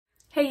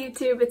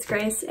YouTube, it's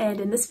Grace,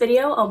 and in this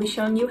video I'll be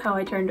showing you how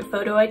I turned a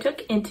photo I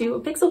took into a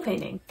pixel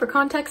painting. For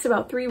context,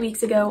 about 3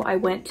 weeks ago I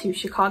went to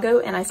Chicago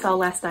and I saw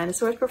Last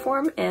Dinosaurs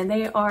perform, and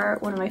they are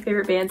one of my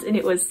favorite bands and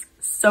it was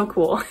so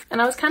cool.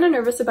 And I was kind of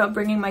nervous about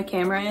bringing my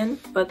camera in,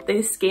 but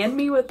they scanned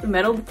me with the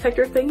metal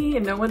detector thingy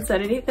and no one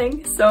said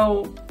anything,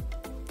 so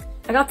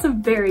I got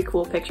some very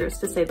cool pictures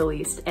to say the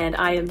least, and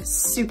I am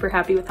super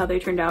happy with how they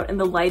turned out, and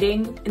the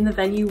lighting in the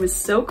venue was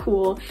so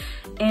cool,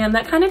 and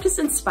that kind of just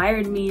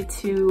inspired me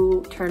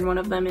to turn one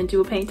of them into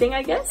a painting,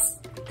 I guess.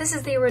 This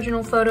is the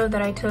original photo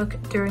that I took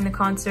during the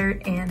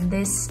concert, and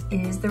this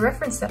is the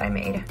reference that I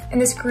made. And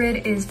this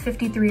grid is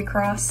 53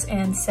 across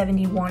and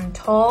 71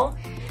 tall.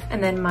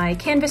 And then my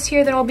canvas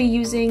here that I'll be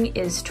using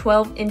is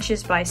 12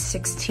 inches by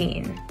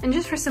 16. And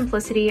just for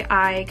simplicity,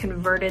 I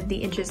converted the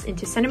inches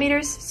into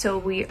centimeters. So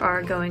we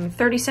are going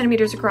 30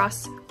 centimeters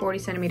across, 40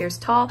 centimeters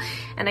tall.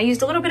 And I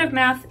used a little bit of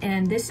math,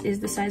 and this is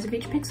the size of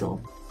each pixel.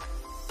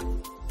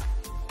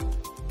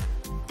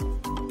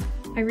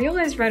 I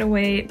realized right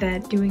away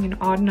that doing an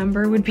odd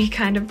number would be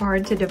kind of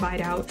hard to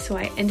divide out, so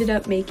I ended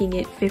up making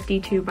it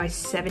 52 by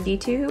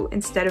 72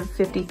 instead of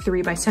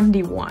 53 by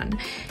 71,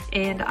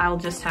 and I'll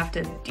just have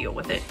to deal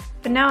with it.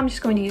 But now I'm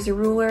just going to use a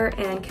ruler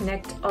and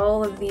connect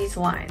all of these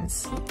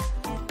lines.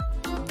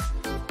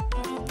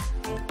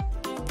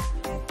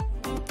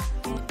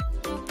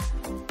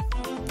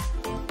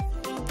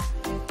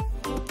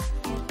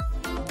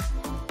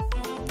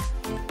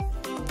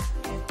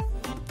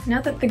 Now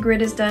that the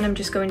grid is done, I'm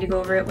just going to go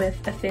over it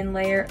with a thin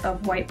layer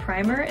of white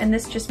primer, and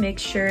this just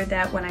makes sure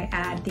that when I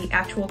add the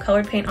actual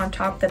colored paint on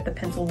top that the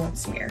pencil won't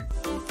smear.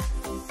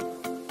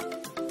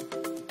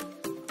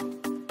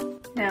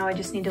 Now I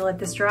just need to let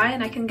this dry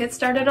and I can get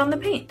started on the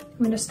paint. I'm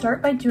going to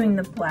start by doing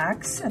the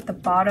blacks at the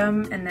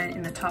bottom and then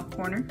in the top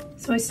corner.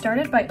 So I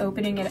started by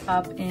opening it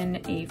up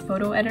in a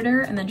photo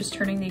editor and then just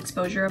turning the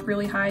exposure up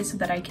really high so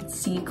that I could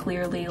see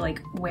clearly like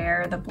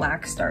where the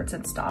black starts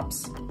and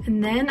stops.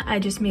 And then I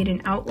just made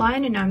an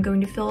outline, and now I'm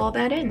going to fill all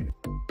that in.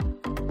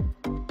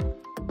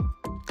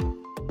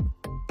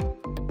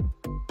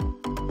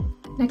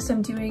 Next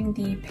I'm doing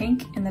the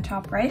pink in the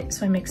top right,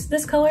 so I mixed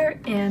this color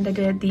and I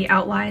did the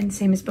outline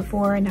same as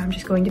before, and now I'm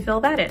just going to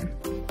fill that in.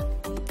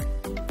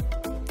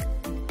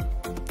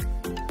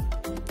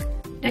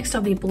 Next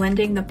I'll be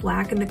blending the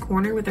black in the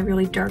corner with a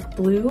really dark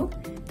blue,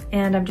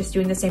 and I'm just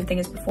doing the same thing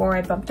as before.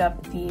 I bumped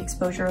up the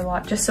exposure a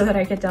lot just so that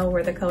I could tell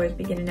where the colors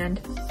begin and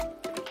end.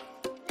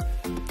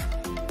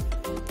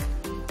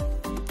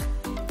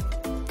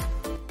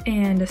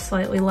 And a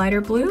slightly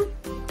lighter blue.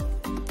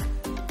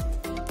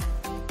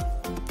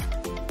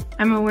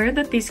 I'm aware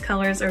that these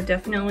colors are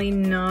definitely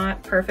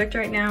not perfect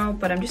right now,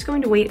 but I'm just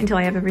going to wait until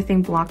I have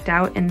everything blocked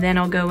out, and then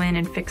I'll go in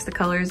and fix the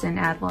colors and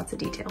add lots of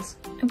details.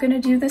 I'm gonna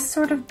do this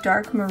sort of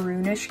dark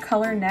maroonish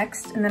color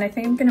next, and then I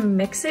think I'm gonna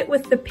mix it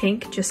with the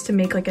pink just to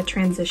make like a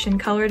transition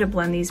color to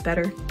blend these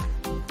better.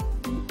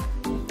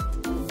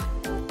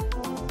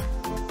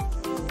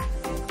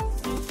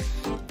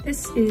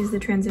 This is the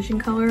transition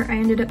color I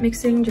ended up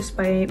mixing just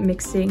by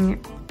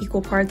mixing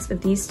equal parts of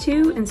these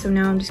two, and so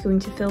now I'm just going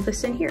to fill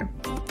this in here.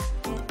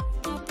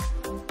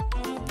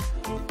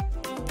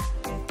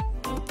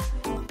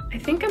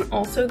 I think I'm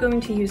also going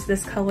to use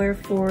this color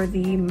for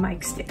the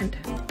mic stand.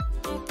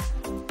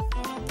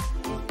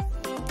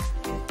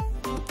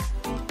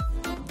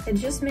 I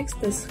just mixed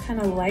this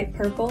kind of light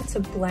purple to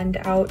blend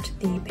out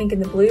the pink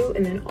and the blue,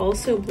 and then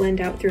also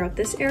blend out throughout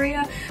this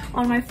area.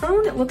 On my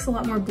phone it looks a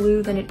lot more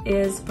blue than it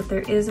is, but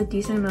there is a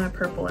decent amount of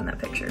purple in that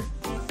picture.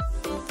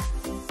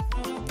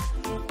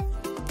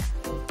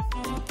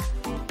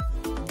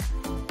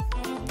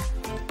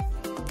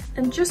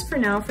 And just for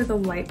now, for the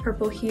light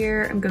purple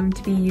here, I'm going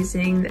to be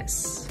using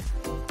this.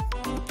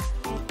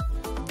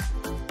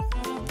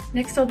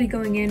 Next I'll be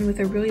going in with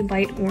a really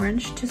light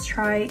orange to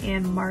try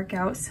and mark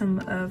out some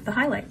of the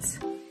highlights.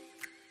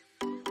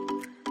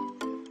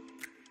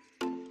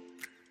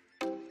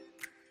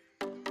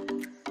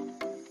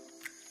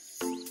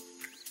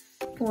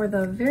 For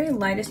the very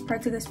lightest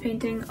parts of this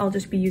painting, I'll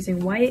just be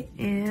using white,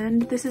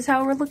 and this is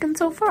how we're looking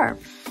so far.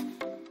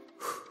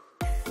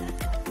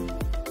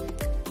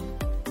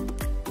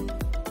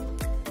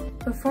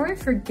 Before I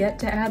forget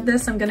to add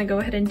this, I'm gonna go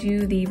ahead and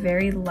do the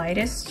very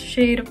lightest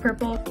shade of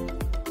purple.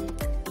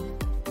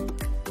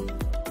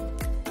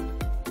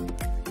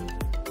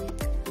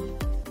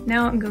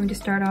 Now I'm going to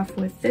start off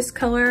with this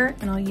color,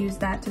 and I'll use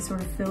that to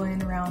sort of fill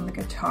in around the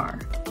guitar.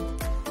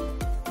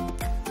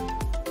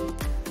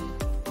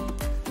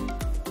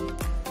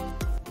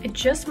 I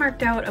just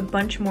marked out a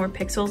bunch more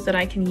pixels that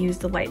I can use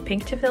the light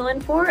pink to fill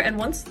in for, and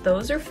once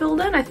those are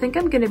filled in, I think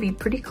I'm gonna be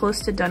pretty close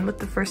to done with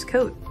the first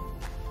coat.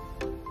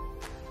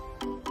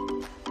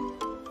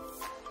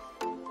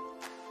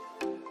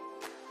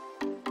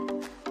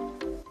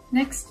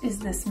 Next is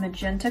this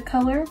magenta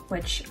color,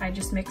 which I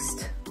just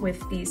mixed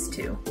with these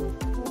two.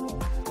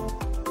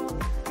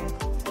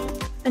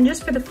 And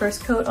just for the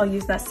first coat, I'll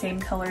use that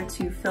same color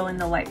to fill in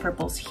the light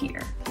purples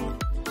here.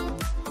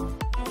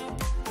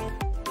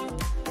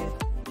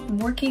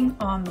 working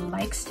on the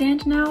mic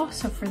stand now,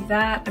 so for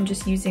that I'm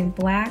just using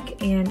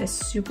black and a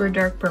super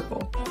dark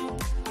purple.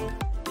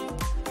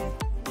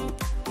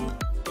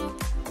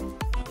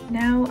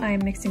 Now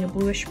I'm mixing a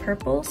bluish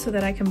purple so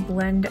that I can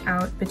blend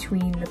out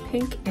between the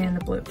pink and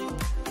the blue.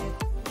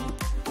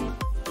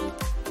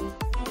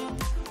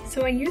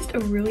 So I used a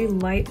really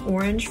light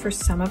orange for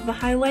some of the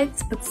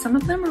highlights, but some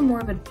of them are more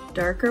of a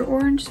darker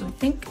orange, so I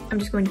think I'm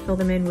just going to fill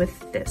them in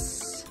with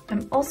this.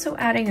 I'm also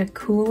adding a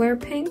cooler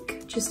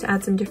pink, just to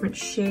add some different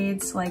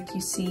shades like you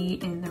see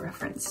in the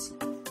reference.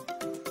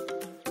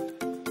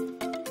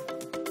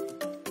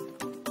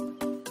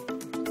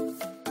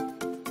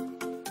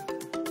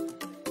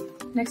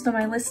 Next on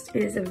my list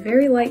is a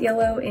very light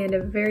yellow and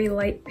a very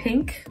light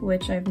pink,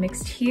 which I've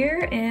mixed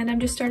here, and I'm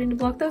just starting to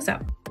block those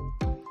out.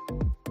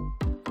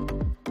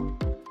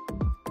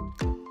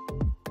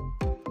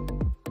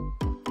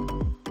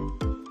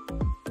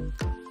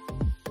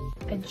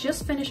 I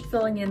just finished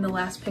filling in the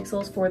last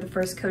pixels for the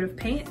first coat of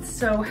paint,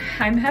 so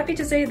I'm happy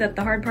to say that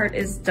the hard part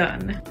is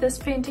done. This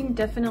painting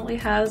definitely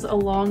has a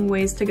long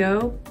ways to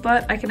go,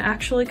 but I can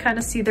actually kind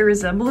of see the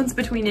resemblance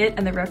between it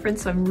and the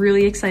reference, so I'm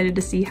really excited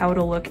to see how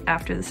it'll look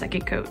after the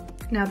second coat.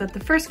 Now that the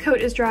first coat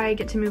is dry, I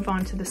get to move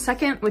on to the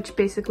second, which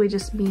basically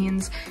just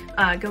means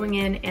going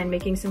in and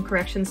making some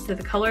corrections to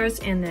the colors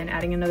and then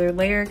adding another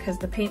layer because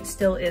the paint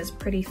still is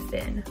pretty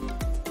thin.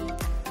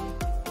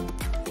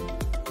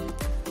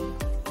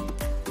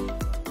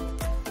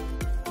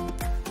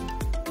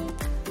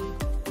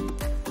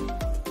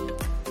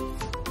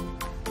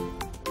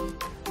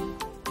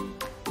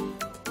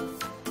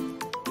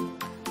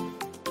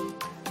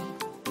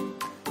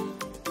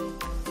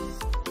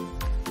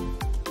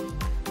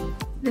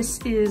 This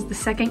is the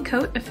second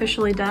coat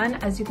officially done.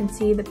 As you can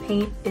see, the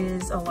paint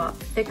is a lot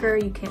thicker.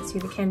 You can't see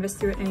the canvas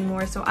through it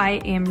anymore, so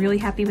I am really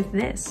happy with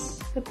this.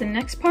 But the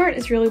next part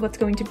is really what's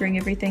going to bring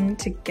everything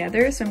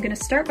together, so I'm going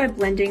to start by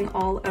blending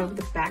all of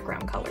the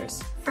background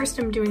colors. First,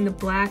 I'm doing the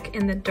black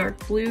and the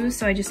dark blue,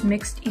 so I just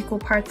mixed equal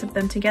parts of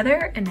them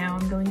together, and now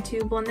I'm going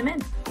to blend them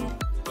in.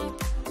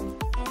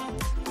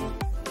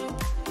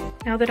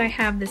 Now that I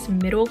have this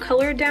middle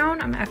color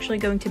down, I'm actually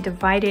going to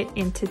divide it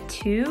into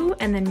two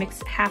and then mix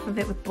half of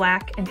it with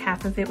black and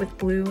half of it with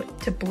blue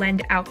to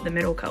blend out the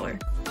middle color.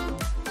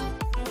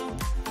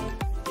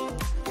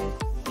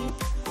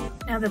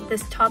 Now that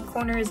this top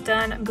corner is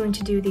done, I'm going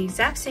to do the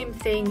exact same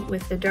thing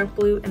with the dark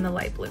blue and the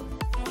light blue.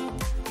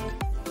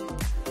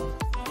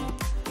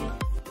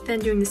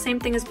 Then doing the same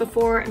thing as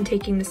before, I'm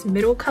taking this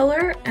middle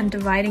color and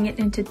dividing it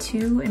into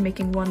two and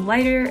making one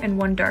lighter and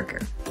one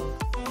darker.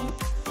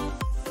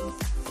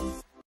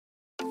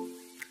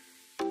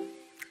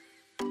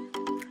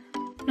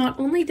 Not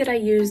only did I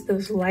use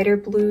those lighter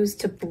blues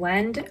to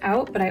blend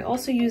out, but I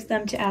also used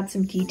them to add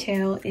some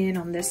detail in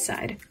on this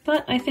side.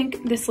 But I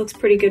think this looks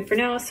pretty good for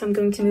now, so I'm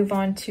going to move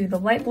on to the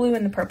light blue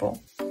and the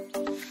purple.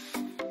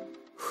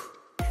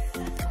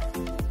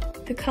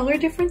 The color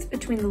difference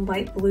between the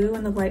light blue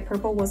and the light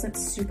purple wasn't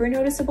super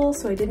noticeable,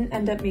 so I didn't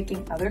end up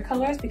making other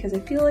colors because I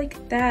feel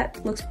like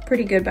that looks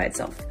pretty good by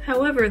itself.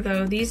 However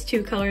though, these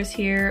two colors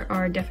here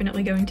are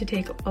definitely going to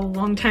take a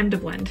long time to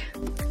blend.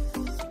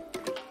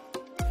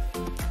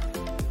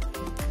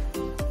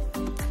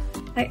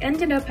 I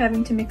ended up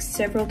having to mix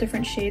several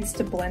different shades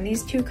to blend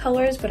these two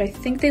colors, but I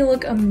think they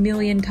look a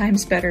million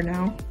times better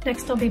now.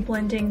 Next I'll be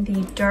blending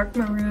the dark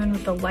maroon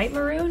with the light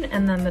maroon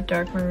and then the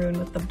dark maroon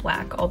with the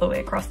black all the way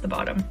across the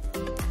bottom.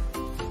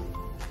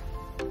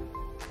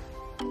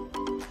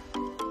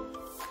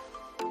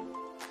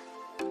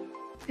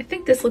 I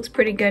think this looks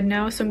pretty good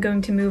now, so I'm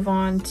going to move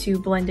on to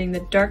blending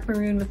the dark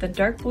maroon with the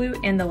dark blue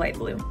and the light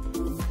blue.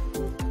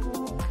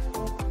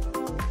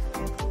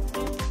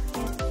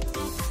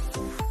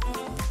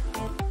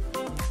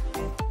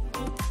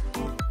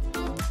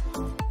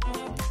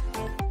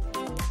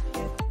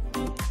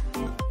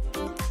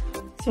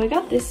 So I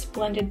got this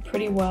blended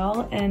pretty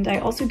well, and I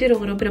also did a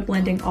little bit of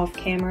blending off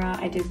camera.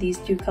 I did these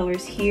two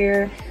colors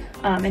here,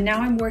 and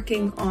now I'm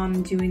working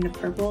on doing the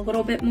purple a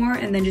little bit more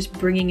and then just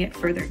bringing it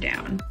further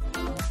down.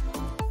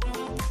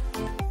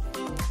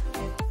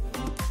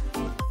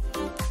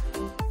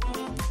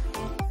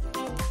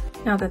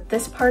 Now that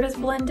this part is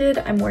blended,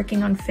 I'm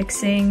working on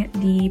fixing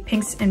the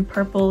pinks and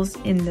purples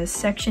in this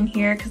section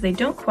here because they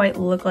don't quite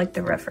look like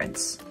the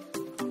reference.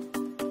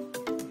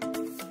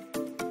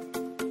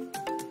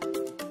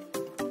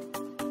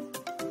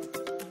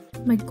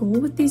 My goal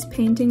with these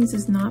paintings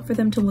is not for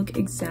them to look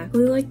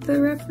exactly like the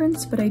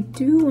reference, but I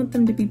do want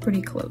them to be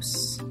pretty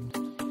close.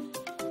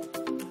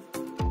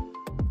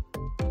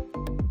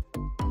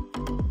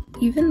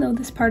 Even though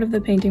this part of the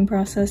painting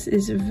process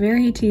is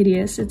very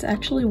tedious, it's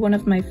actually one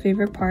of my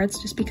favorite parts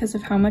just because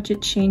of how much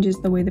it changes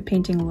the way the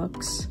painting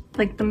looks.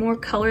 Like, the more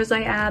colors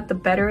I add, the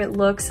better it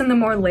looks, and the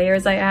more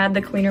layers I add,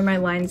 the cleaner my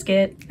lines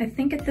get. I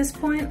think at this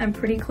point, I'm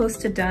pretty close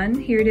to done.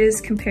 Here it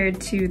is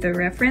compared to the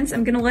reference.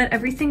 I'm gonna let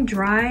everything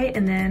dry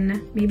and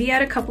then maybe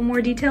add a couple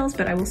more details,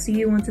 but I will see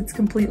you once it's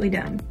completely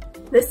done.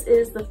 This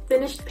is the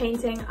finished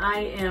painting. I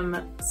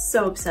am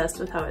so obsessed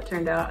with how it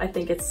turned out. I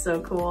think it's so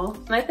cool.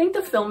 And I think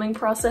the filming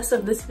process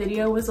of this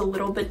video was a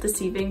little bit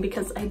deceiving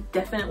because I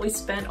definitely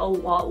spent a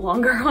lot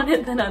longer on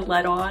it than I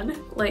let on.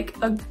 Like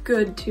a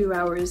good 2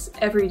 hours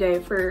every day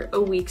for a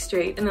week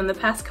straight. And then the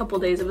past couple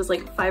days it was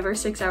like 5 or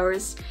 6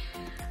 hours.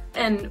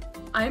 And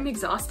I'm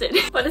exhausted,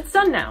 but it's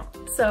done now.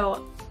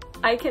 So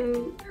I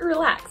can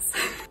relax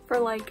for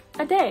like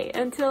a day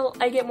until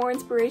I get more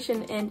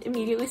inspiration and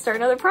immediately start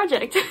another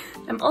project.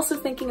 I'm also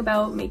thinking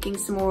about making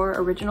some more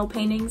original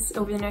paintings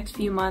over the next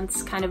few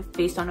months, kind of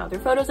based on other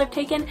photos I've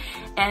taken,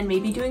 and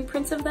maybe doing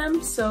prints of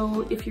them.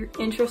 So if you're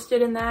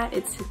interested in that,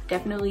 it's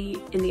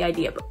definitely in the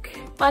idea book.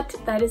 But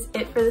that is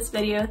it for this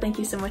video. Thank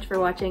you so much for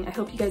watching. I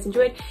hope you guys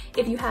enjoyed.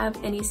 If you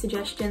have any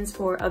suggestions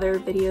for other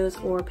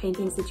videos or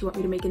paintings that you want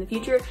me to make in the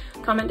future,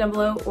 comment down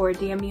below or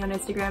DM me on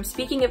Instagram.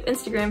 Speaking of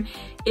Instagram,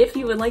 if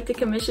you would like to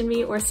commission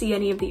me or see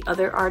any of the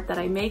other art that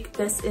I make,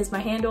 this is my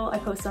handle. I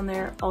post on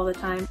there all the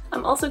time.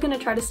 I'm also going to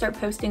try to start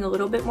posting a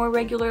little bit more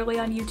regularly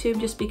on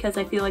YouTube just because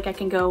I feel like I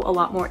can go a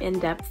lot more in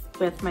depth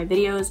with my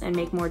videos and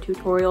make more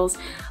tutorials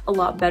a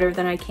lot better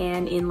than I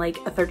can in like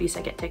a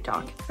 30-second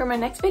TikTok. For my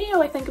next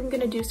video, I think I'm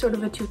going to do sort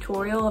of a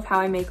tutorial of how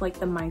I make like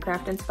the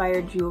Minecraft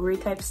inspired jewelry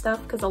type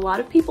stuff, because a lot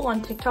of people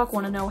on TikTok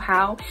want to know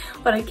how,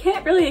 but I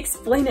can't really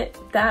explain it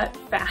that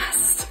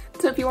fast.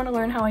 So if you want to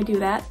learn how I do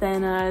that,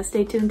 then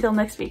stay tuned until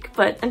next week.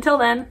 But until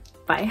then,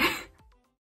 bye.